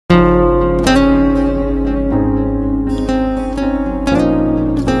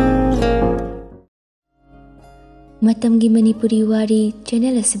Matamgi Manipuri Wari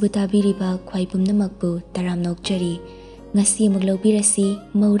channel asibu tabiriba khwai pumnamakpu taram nokchari ngasi maglaubirasi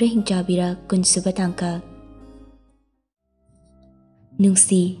Moura Hingchabira kunsuba tangka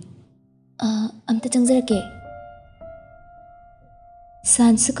Nungsi amta changjarake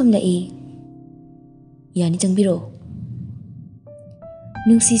san sukum lai yani changbiro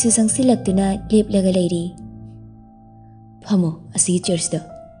Nungsi su sangsilaktuna leplaga lairi phamo asi church da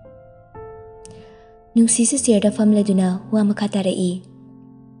Nungsi su chair famladuna wa makha tarai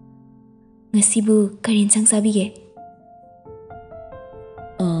ngasibu karin sangsabige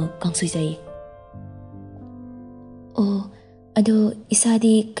kangsui sai ado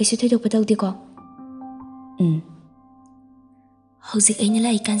isadi kaisu thoidok patawdi ko hauzik aina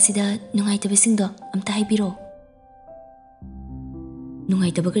lai kansida nungai tabasingdo amta haibiro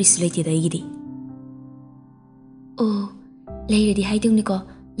nungai tabakari sulai te daigidi lairadi haidungni ko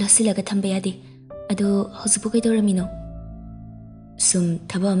lasilaga thamba yadi ado hauzibu kai doramino sum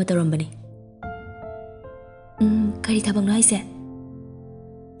thaba ama torambani kari thabang no haise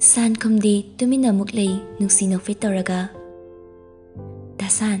san kumdi tumina muklei nungsi no fit toraga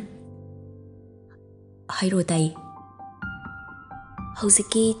dasan hairo tai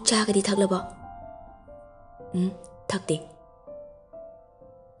hauziki chagadi thaglaba thakte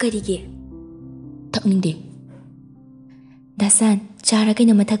karige thakningde dasan chara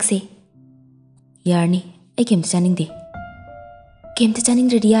kaina mathakse yarni ai kem chaningde kem ta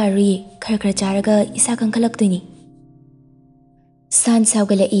chaningdri yari khara khara charaga isa kankhalaktoini san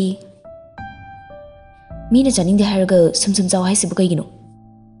saugalai mina chaningde haraga sumsum jaw haisibu kaigino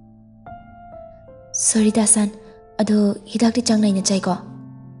sorry dasan ado hidakti changnaina chaiko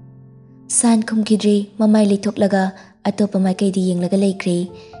san khumkidri mamai leithoklaga atopa maikaidi yenglaga leikre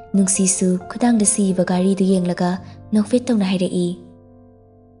nungsisu khudangda siba gari du yenglaga nokfet tawna hairai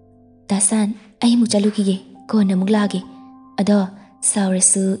dasan ai mu chalukige kona muglage ado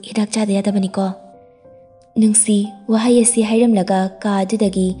saurasu hidak chada yadabani ko nungsi wahai asi hairamlaga ka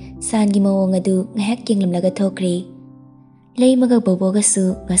adudagi sangi mawong adu ngahak yenglamlaga thokre leimaga boboga su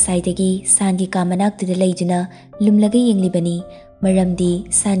ngasaidagi sangi ka manaktuda leijuna lumlaga yenglibani maramdi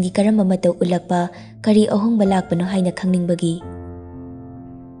sangi karamba mataw ulakpa kari ahongba lakpano haina khangningbagi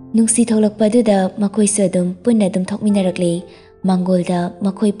nungsi tholakpa duda makoi sadum punna dum thokminarakle Mangolda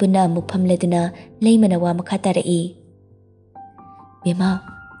makoi punna amuk phamladuna leimana wa makha tarai bema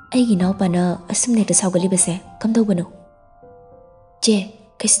aigi nawpana asumne ta saugalibase kamdobano che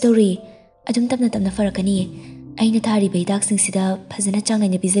kai story adum tamna farakani aina thari beidak singsida phajana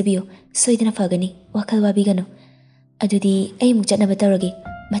changnaina bijabiyo soidana fagani wakhal wabigano adudi ai muk chatna batarage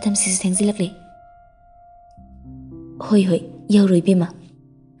matam sisu thengzilakle hoi yauroi bema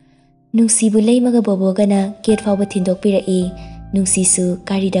Nungsibu leimaga bobogana gate fawba thindok pirai nungsisu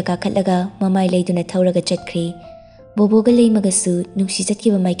karida kakhatlaga mamai leiduna thauraga chatkre boboga leimaga su nungsi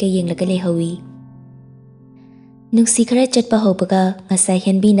chatkiba maika yenglaga leihawi nungsi khara chatpa hobaga ngasai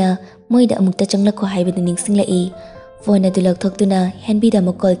henbina moida amukta changlakho haibadu ningsinglai phone adu lakthokduna henbida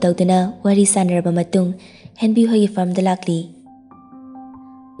amuk call tawduna wari sanaraba matung henbi hoyi farm da lakli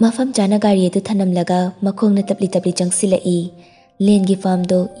mafam chana gari adu thanamlaga makhongna tapli changsilai Lengi farm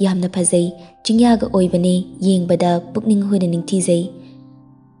do yamna phajai chingyaga oibane yengbada pukning huina ningthijai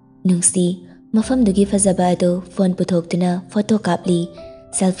nungsi mafam dugi phajaba ado phone puthokduna photo kapli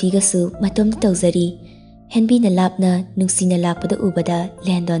selfie ga su matom tawjari henbi na lapna nungsi na lakpada ubada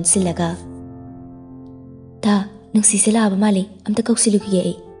landon silaga ta nungsi sila aba mali amta kausiluki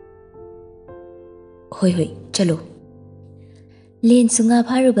ai hoi chalo len sunga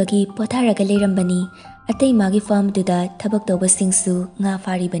pharubagi potharaga leirambani Atay magi farm duda thabak tawba singsu nga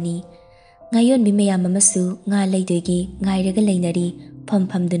faribani ngayon bi mayam amasu nga leidoigi ngairaga leinari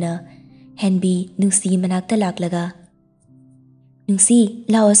phamduna henbi nungsi manakta laklaga nungsi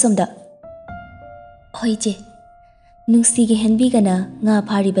lao somda hoije nungsi ge henbi gana nga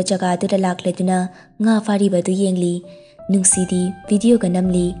fariba jaga duda lakleduna nga fariba du yengli nungsi di video ga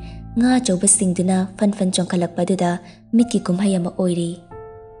namli nga chawba singduna fan chongkhalakpa duda mitki kumhayama oiri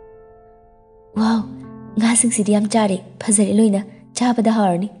wow nga singsi yam chare phajare loina chabada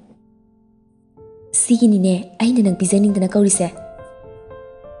harni sigini ne aina nang bizaning dana kaurise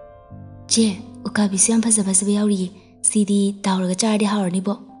che ukabi siam phajaba yauri sidi tawraga charde harni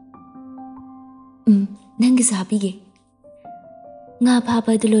bo nangi sabige nga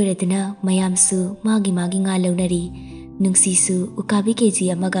phaba du loiraduna mayamsu magi nga launari nungsisu ukabi keji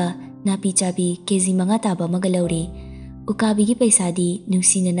amaga napi chabi keji manga taba maga laure ukabi gi paisa di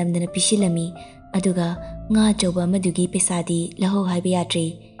nungsina namdana pishilami aduga nga joba madugi pesadi laho haiba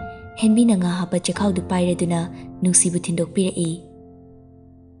yatre henbi na nga hapa chakhau du pairaduna nungsi bu thindok pirai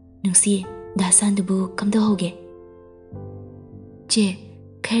nungsi dasan dubu kamda hoge चे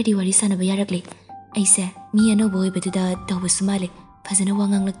खरदी वारी सानबा यारकले ऐसे मी अनोबो होइबदुदा तौबसु माले फजना वा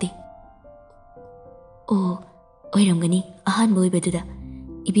nganglakte ओ ओइरमगनी अहान बोइबदुदा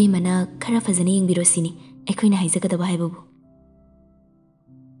इबे मना खरा फजना यंगबिरो सिनी अखोइना हाइजगदबा हाइबबु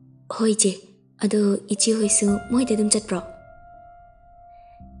होय चे अदो इचे होइसु मोइदे दुम चतप्रो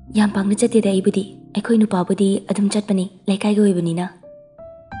याम पांगना चतेदा आइबुदी अखोइ नुपाबुदी अदुम चतपनी लाइकाइगा होइबनिना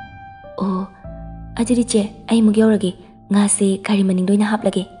ओ अदुदी चे आई मुग यौरगे ngase kari maning doina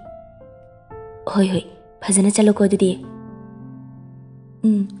haplage hoi hoi phajana chalo ko dudi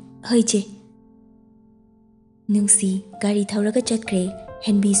hoi che nungsi gari thauraga chatkre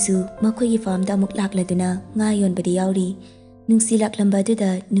henbi su makhoi gi farm da amuk lakladuna nga yon badi yauri nungsi laklamba da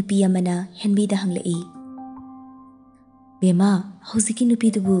nupi amana henbi da hanglai bema hoziki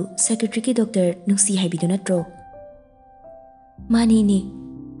nupi dubu secretary ki doctor nungsi haibiduna tro mani ni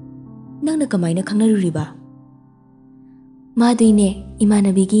nangna kamaina khangnaruriba मादुइने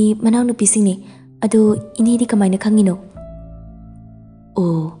इमानबीगी मनाव नुपीसिंगने अदो इनेदी कमाइना खंगिनो ओ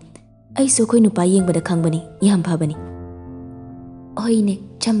ऐसो खोइ नुपा येंगबदा खंगबनी याम फाबनी होइने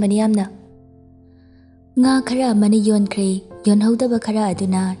चंबनी यामना nga khara mani yon khre yon hauda ba khara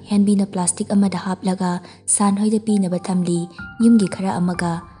aduna henbina plastic amada haplaga san hoida pina ba thamli yumgi khara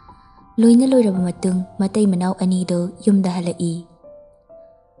amaga loina loiraba matung matai manaw ani do yumda halai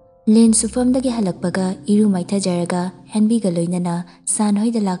len sufamdagi halakpaga iru maitha jaraga henbi ga loinana san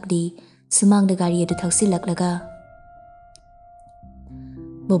hoida lakdi sumangda gari edu thausi laklaga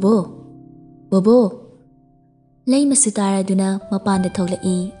bobo bobo lei masutara duna mapanda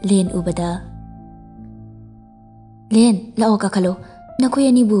tholai len ubada len lao ka khalo nakhoi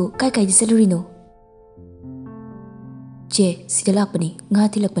ani bu kai kai disalurino che sida lakpani nga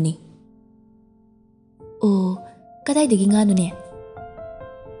thilakpani o kadai dagi nga nu ne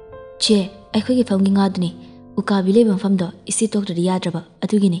चे अखोगी फमगी ngaduni ukabi lebam famdo isi doctor yadraba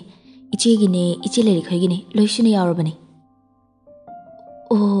adugini ichegine ichileri khogini loishune yaurabani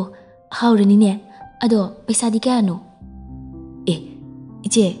o haurani ne ado paisa di kano e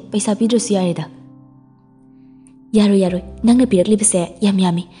iche paisa pidrosu yareda yaro yaro nangna pirakli bese yam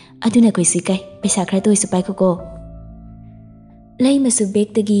yami aduna koi sikai paisa khara toisu paiko ko lai masu bag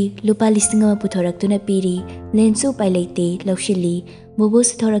tagi lupa listing ama puthoraktuna piri lensu pailaite laushili bobo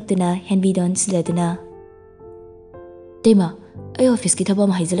suthoraktuna henbidon siladuna tema ai office ki thaba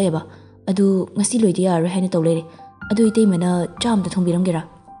ma haijaleba adu ngasi loidi yaro haina tawlere adu itei mana cham da thongbiramgera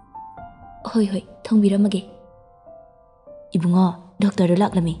hoi hoi thongbiramage ibungo doctor do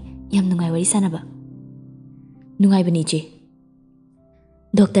laklami yam nungai wari sanaba nungai bani je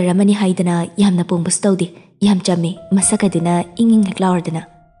doctor ramani haidana yamna pongbus tawdi yam chame masakaduna inging heklawardana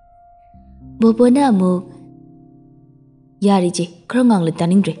bobona amu yari je krongang le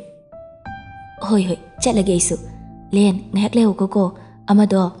taningre hoi hoi chalage isu len ngahak leho ko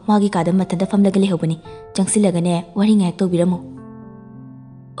amado magi kadam mathanda famlaga lehobani changsilaga ne wari ngak to biramu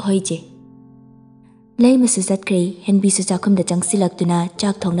hoi je lei masu satkre henbi su chakhum da changsilaktuna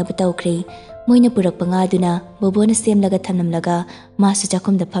chak thongna batawkre moina purak panga duna bobona semlaga thamnamlaga masu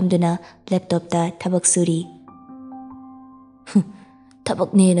chakhum da famduna laptop ta thabak suri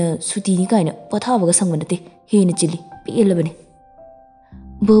tabak ne na suti ni kaina pothabaga sangbanate hena chili pielabani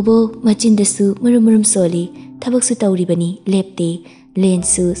bobo machin dasu murum soli tabak su tawribani lepte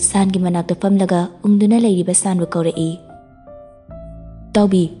lensu sangi manakta famlaga ungduna leiriba sanwa kawrai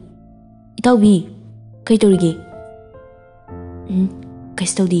tawbi kai tawrige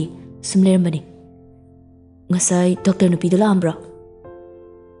kaistawdi sumlerambani ngasai doctor nupi do laambra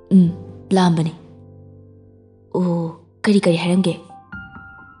laambani o kari kari harange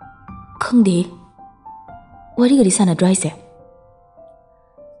khangde wari gari sana dry se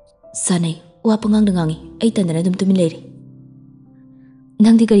sanai wa pangang dangangi ai tandana dum tumin leiri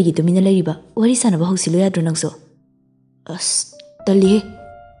nangdi kari gi tumina leiriba wari sana ba hosilo yadro nangso as tali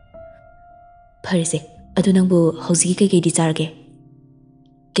pharise adu nangbu hosi kai kai di charge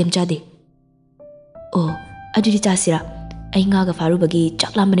kem chade o adu di chasira ai nga ga faru bagi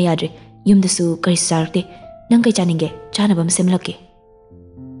chaklam bane yadre yumdasu kari sarte nang kai chaninge chana bam semlake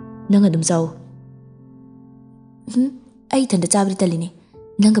nang adum jaw ai thanda chabri talini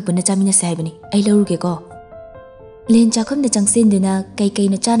nang ga punna chamina saibani ai laruge ko len chakham da changsen duna kai kai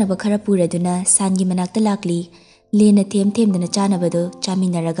na chana ba khara pura duna sangi manakta lakli len na them dana chana bado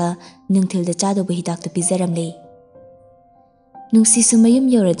chaminaraga nungthil da chado ba hidak to pizaram le nungsi sumayum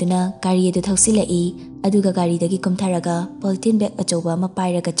yoraduna gari edu thausilai aduga gari dagi kumtharaga polythene bag achoba ma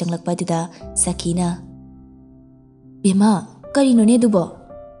pairaga changlakpa duda sakina bema kari no ne dubo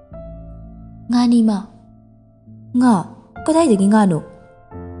ngani ma nga kadai dagi ngano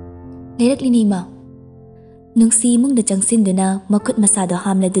lerakli ni ma Nungsi imungda changsinduna makut masado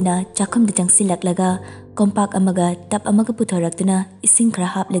hamladuna chakhumda changsilaklaga kompak amaga tap amaga puthoraktuna ising khara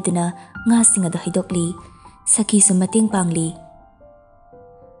hapladuna nga singado haidokli Saki su mateng pangli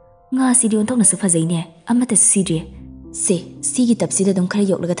nga sidi onthokna su fajaine amata sidri se sigi tapsida dum khara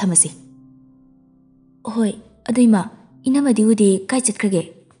yoklaga thamasi hoi aduima inamadi ude kai chatkrage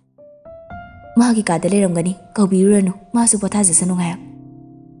magi ka dale ramgani kaubiruranu ma su pothaja sanu nga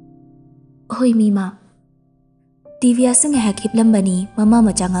hoi mima Divya sung hak hiplambani mama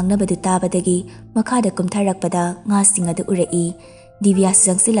machangang na badu tabadagi makhada kumtharakpada nga singadu urai Divya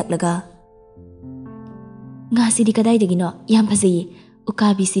jangsilaklaga nga sidi kadai dagino yam phajai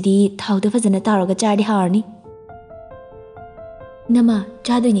ukabi sidi thauda phajana taraga chardi harni nama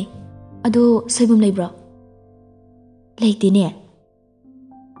chadoine ado soibum leibro leitine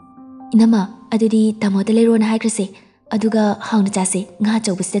inama adudi tamoda leirona haikrase aduga hauna chase nga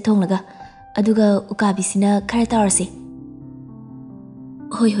chawbusida thonglaga aduga ukabisina khara tarase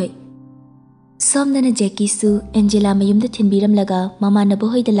hoi hoi somdana Jackie su Angela mayumda thinbiram laga mama na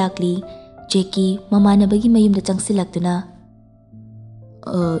bohoi da lakli Jackie mama na bagi mayumda changsilaktuna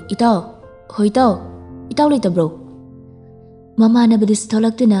itaw hoi itaw leitabro mama na badis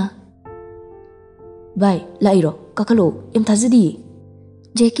tholaktuna bai lairo kakalo em thajidi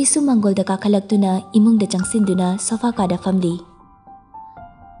Jackie su mangol da kakalaktuna imungda changsinduna sofa kada famli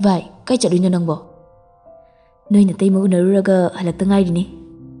Vai, kai chaduina nangbo. Noi na taymo unaruraga halakta ngairi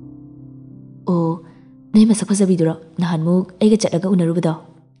Oh, noi masak phajabidura nahanmuk aiga chatlaga unarubada.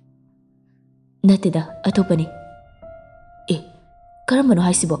 Nateda atopani. Karambano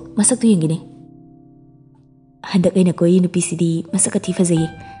haisibo masak tu yengine. Handak aina koi nupisidi masaka thi phajaye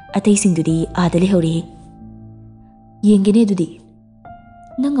atei singdudi aada lehori. Yengine dudi.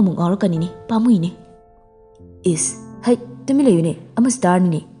 Nang amung aurkani ni pamuine. Is, hai tumilayune ama star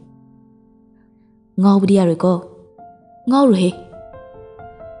ni. Ngawbudi yaroi ko ngawru he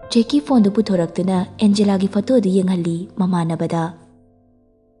Jackie phone du puthoraktuna Angela gi photo du yenghalli mamana bada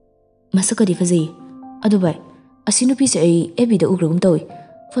masakadi phajai adu bai asinu pi se ai FB da ugragum tawi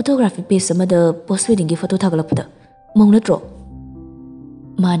photography page amada post wedding gi photo thagalakpada mau natro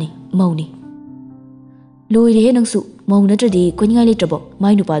mani mauni loi re nangsu mau natradi koinga letrabo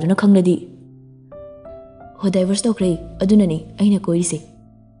mai nu paduna khangladi ho divorce tokre aduna ni aina koirise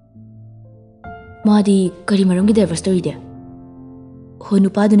Madi kari maramgi divorce story de ho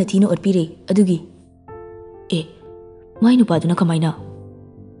nupaduna thino orpire adugi mai nupaduna kamaina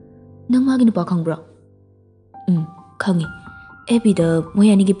nang magi nupa khangbra khangi FB da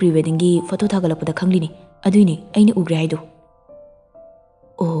moyani gi pre-wedding gi photo thagalakpada khanglini aduini aina ugre haido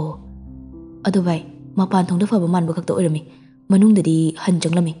oh adu bai mapan thongda faba manba khakta oirami manungdadi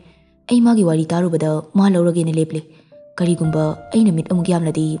hanjanglami ai magi wari tarubada ma lawrage ne leple karigumba aina mit amug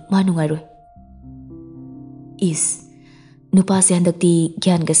yamladi ma nungairoi Is nupa se handakti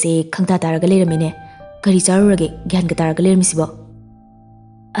gyan ga se khangta taraga leramine kari charurage gyan ga taraga lermisibo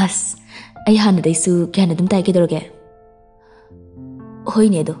as ai hana daisu gyan adum tai ke dorage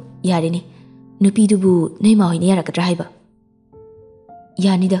hoine do yare ni nupi dubu nei ma hoine yara katra haiba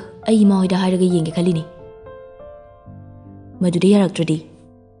yani da ai ma hoida haraga yenge khalini madude yaraktradi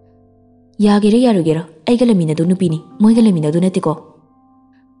yagere yarugero ai galamina do nupi ni moi galamina do natiko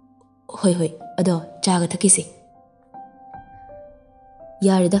hoi hoi ado chaga thakise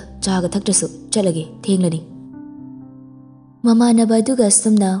yarida chaga thaktrasu chalage thenglani mama na baduga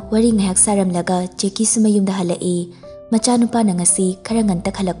sumna wari ngahak saramlaga Jackie sumayumda halai machanupa na ngasi khara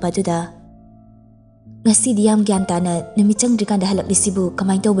ngantak halakpa duda ngasi diyam gyan tana numichang drikanda halaklisibu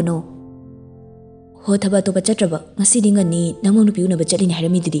kamai tawbano ho thaba to bachatraba ngasi dingani namong nupi una bachalini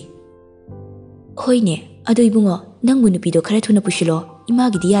harami didi hoine ado ibungo nangbu nupi do khara thuna pushilo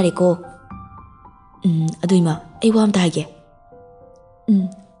imagi diyare ko aduima ai wam ta hage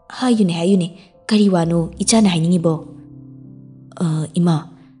hayune kari wano ichana hainingibo ima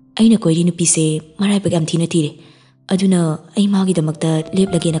aina koiri nupi se marai bagam thina thire aduna ai magi damakta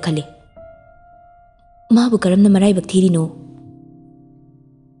leplage na khale ma bu karamna marai bak thiri no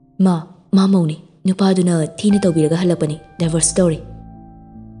ma mauni nupa duna thina tawbiraga halapani divorce story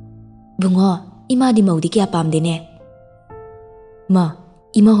bungo ima di maudi kya pamde ne ma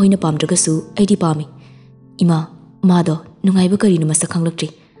ima hoina pamdragasu aidi pami ima mado nungaiba karina masa khanglaktri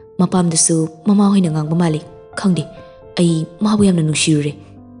mapamdasu mama hoina ngangba mali khangdi ai mabu yamna nushirure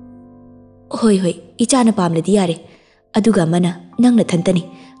hoi ichana pamladi yare aduga mana nangna thantani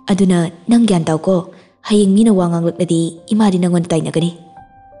aduna nang gyan taw ko hayeng mina wanganglaknadi imadi nangon tainagani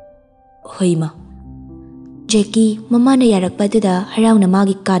hoi ma Jackie mama na yarakpa duda harauna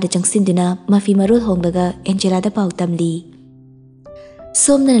magi kada changsinduna mafi marul honglaga Angela da pau tamli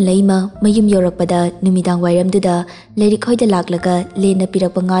Somna leima mayum yorakpada numidang wairamduda leirik hoida laklaga lena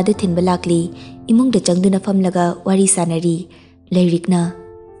pirakpa ngada thinba lakli imungda changduna famlaga wari sanari leirikna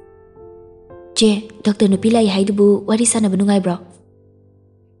che doctor nupi lai haidubu wari sanaba nungai bro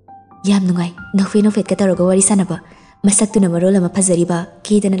yam nungai nofet ka taraga wari sanaba masaktuna marol ama phajariba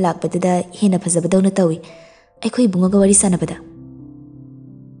kidana lakpaduda hena phajabadawna tawi aikhoi bungoga wari sanabada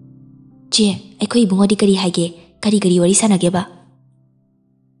che aikhoi bungodi kari haige kari wari sanageba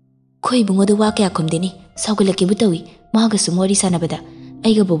khoi bungoda wa kya khumdeni saugalake butawi maga sumori sanabada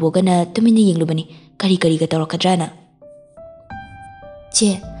aiga bobogana tumina yenglubani kari ga tawrakadrana che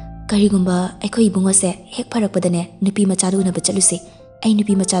karigumba aikhoi bungose hek pharakpadane nupi machadu na bachaluse ai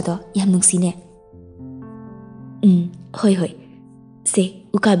nupi machado yam nungsine hoi se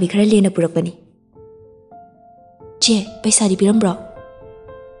ukabi khara lena purakpani che paisa di pirambro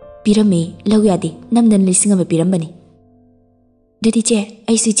pirame law yadi namdan lising ama pirambani dadi che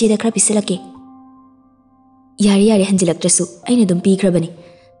ai su che da khara pisalake yari hanjilaktrasu aina dum pi khrabani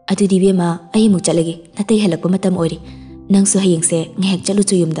adu di bema ai mu chalage natai halakpa matam ori nangsu hayeng se ngehek chalu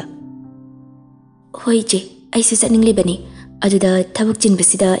chu yumda hoi che ai su chatningle bani aduda thabuk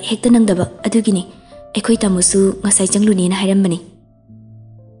chinbasida hekta nangdaba adugini aikhoi tamusu ngasai changluni na hairambani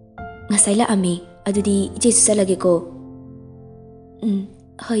ngasai la ami adudi je su salage ko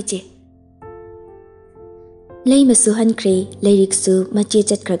hoi che leimasu hankre leiriksu mache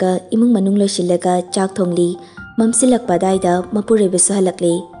chatkraga imung manung loisilaga chak thongli mamsilak padaida mapure besu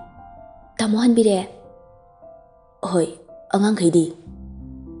halakle tamo hanbire hoi angang khaidi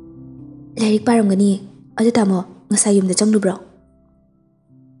leirik paramgani adu tamo ngasai yumda changlubro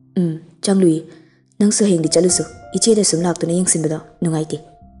changlui nangsu hengdi chalusu iche da sum laktuna yengsinbado nungaiti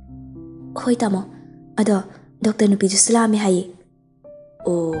hoi tamo ado doctor nupi ju salame hayi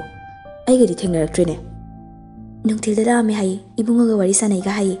o aigadi thengnaraktrene Nungthouja rame hai ibungoga wari sanai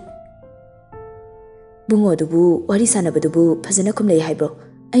ga hai bungo dubu wari sanabadubu phajana khumlei haibro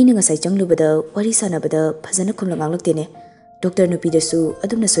aina ngasai changlubada wari sanabada phajana khumla nganglaktene doctor nupi dasu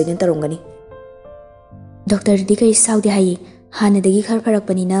adumna soidan tarongani doctor di kai saudi hai hana dagi khar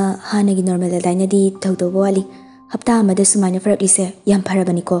pharakpanina hana gi normal daina di thautoba wali hapta amada sumaina pharaklise yam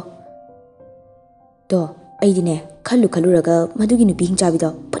pharabani ko to aidine khaluraga madugi nupi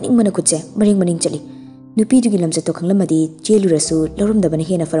hingchabido paningmana khutse maring chali nupi dugi lamjato khanglamadi chelurasu lorumdabani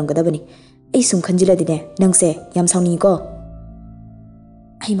hena faramgadabani ai sum khanjiladine nangse yam sauni ko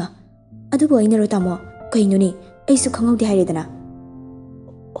aima adubo aina ro tamo kainuni ai su khangawdi hairedana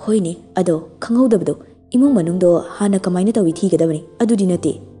hoini ado khangawdabdo imung manungdo hana kamaina tawi thigadabani adudi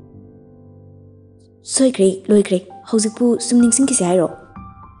nate soikre loikre haujipu sumningsing kise hairo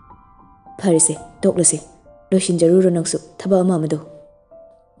pharese toklase loishin jaruro nangsu thaba ama amado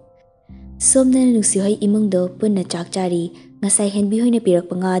somna nusi hoi imungdo punna chak chari ngasai henbi hoina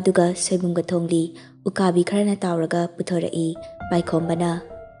pirakpa nga aduga soibumga thongli ukabi kharana tawraga puthorai paikhombana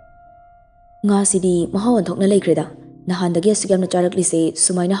nga sidi mahawan thokna leikreda nahandagi asigamna charaklise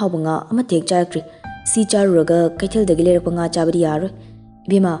sumaina hawbanga ama thek charakri si charuraga kaithaldagi lerakpa nga chabari yaro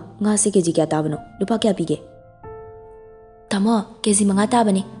bema nga se keji kya tabano lupa kya pige tamo keji manga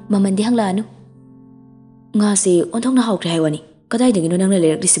tabani mamandi hangla anu nga se onthongna hawkre haiwani kadai dagi no nangna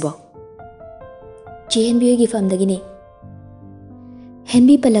lerakdisibo che henbi gi famdagini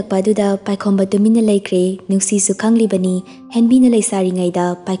henbi palakpaduda paikhomba tumina laikre nungsi su khanglibani henbi na laisari ngaida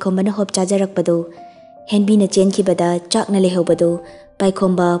paikhomba na hop chajarakpado henbi na chenkibada chakna lehobado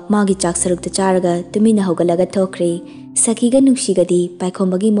paikhomba magi chak sarukta charaga tumina hogalaga thokre sakiga nungsigadi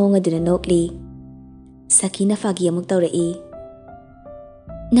paikhomba gi monga duna nokli sakina fagi amuk tawrai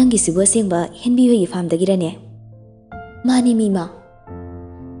nangi sibo sengba henbi hoyi famdagirane mani mima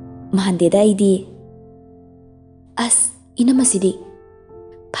mahandeda idi as ina masidi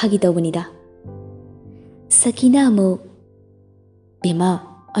phagi tawbanida sakina amu bema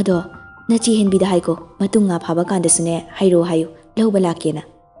ado nachi henbida haiko matunga phaba kanda sune hairo hayo lawba lakena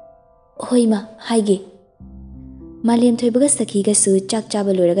hoima haige malem thoibaga sakiga su chak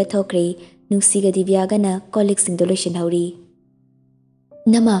chaba loraga thokre nungsiga divyaga na colleagues sing doloshin hauri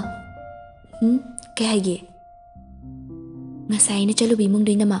nama ke haige ngasai na chalubi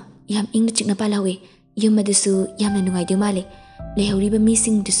mungdoi nama yam ingna chikna palawe yumadasu yamna nungai de male lehoriba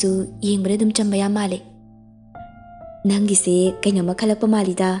mising dusu yengbra dum chamba ya male nangi se kaino makhalakpa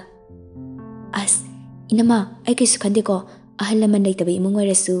malida as inama ai kai sukhande ko ahalla man lai tabai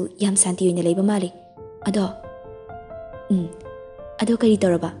mungwarasu yam santi oina leiba male ado kari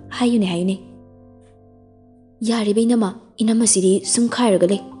toraba hayune yari beinama inama siri sum khairaga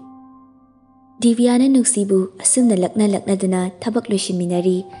le Divyana nungsibu asumna lakna duna thabak loishin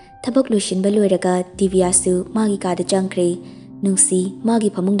minari thabak loishin baloiraga Divyasu magi kada jangkre Nungsi magi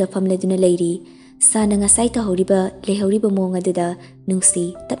famungda famleduna leiri. Sana ngasai lehoriba mong aduda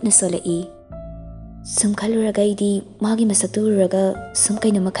Nungsi tapna solai. Sum khaluraga idi magi masaktu ururaga sum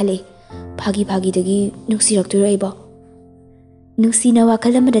kaina makhale. Phagi dagi Nungsi rakturaiba. Nungsi na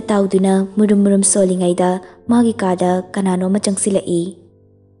wakal amada tauduna murum solingaida magi kada kanano machangsilai.